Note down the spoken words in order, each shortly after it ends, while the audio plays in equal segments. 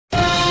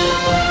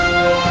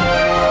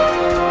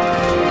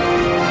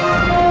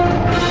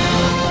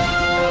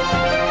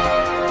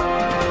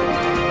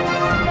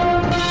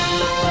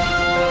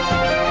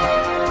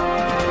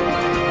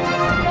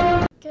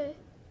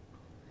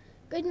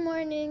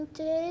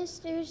is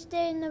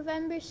Thursday,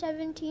 November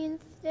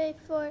 17th, day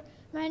 4.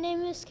 My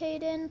name is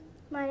Kaden.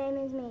 My name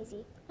is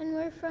Maisie. And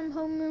we're from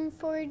homeroom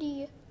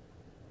 4D.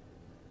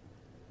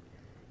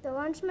 The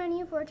lunch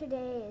menu for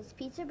today is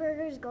pizza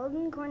burgers,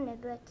 golden corn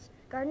niblets,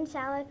 garden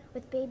salad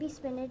with baby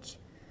spinach,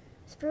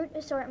 fruit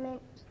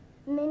assortment,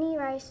 mini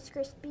Rice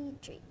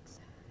Krispie treats.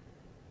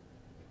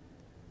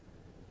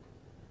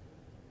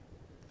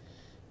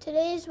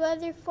 Today's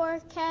weather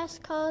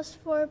forecast calls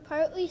for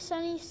partly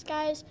sunny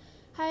skies,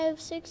 high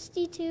of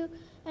 62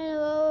 and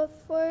a low of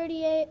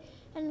 48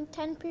 and a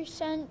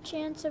 10%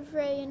 chance of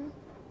rain.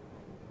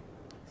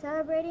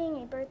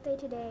 Celebrating a birthday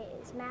today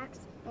is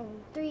Max and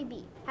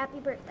 3B. Happy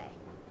birthday.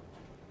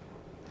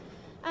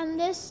 On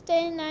this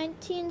day,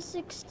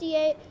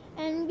 1968,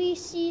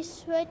 NBC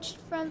switched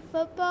from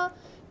football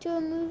to a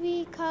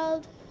movie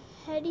called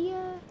Heidi.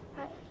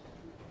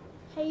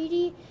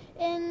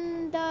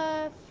 In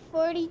the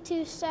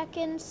 42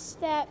 seconds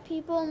that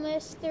people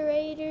missed, the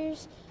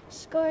Raiders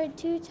scored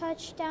 2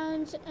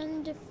 touchdowns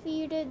and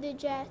defeated the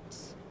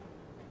Jets.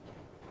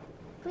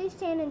 Please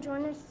stand and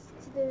join us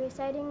to the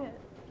reciting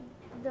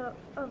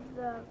of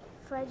the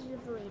Pledge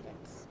of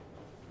Allegiance.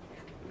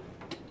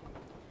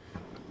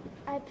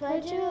 I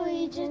pledge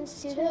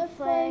allegiance to the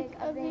flag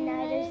of the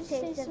United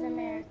States of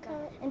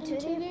America and to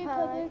the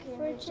republic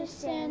for which it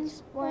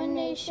stands, one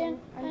nation,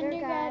 under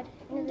God,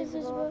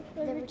 indivisible,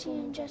 with liberty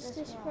and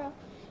justice for all.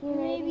 You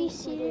may be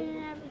seated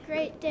and have a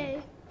great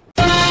day.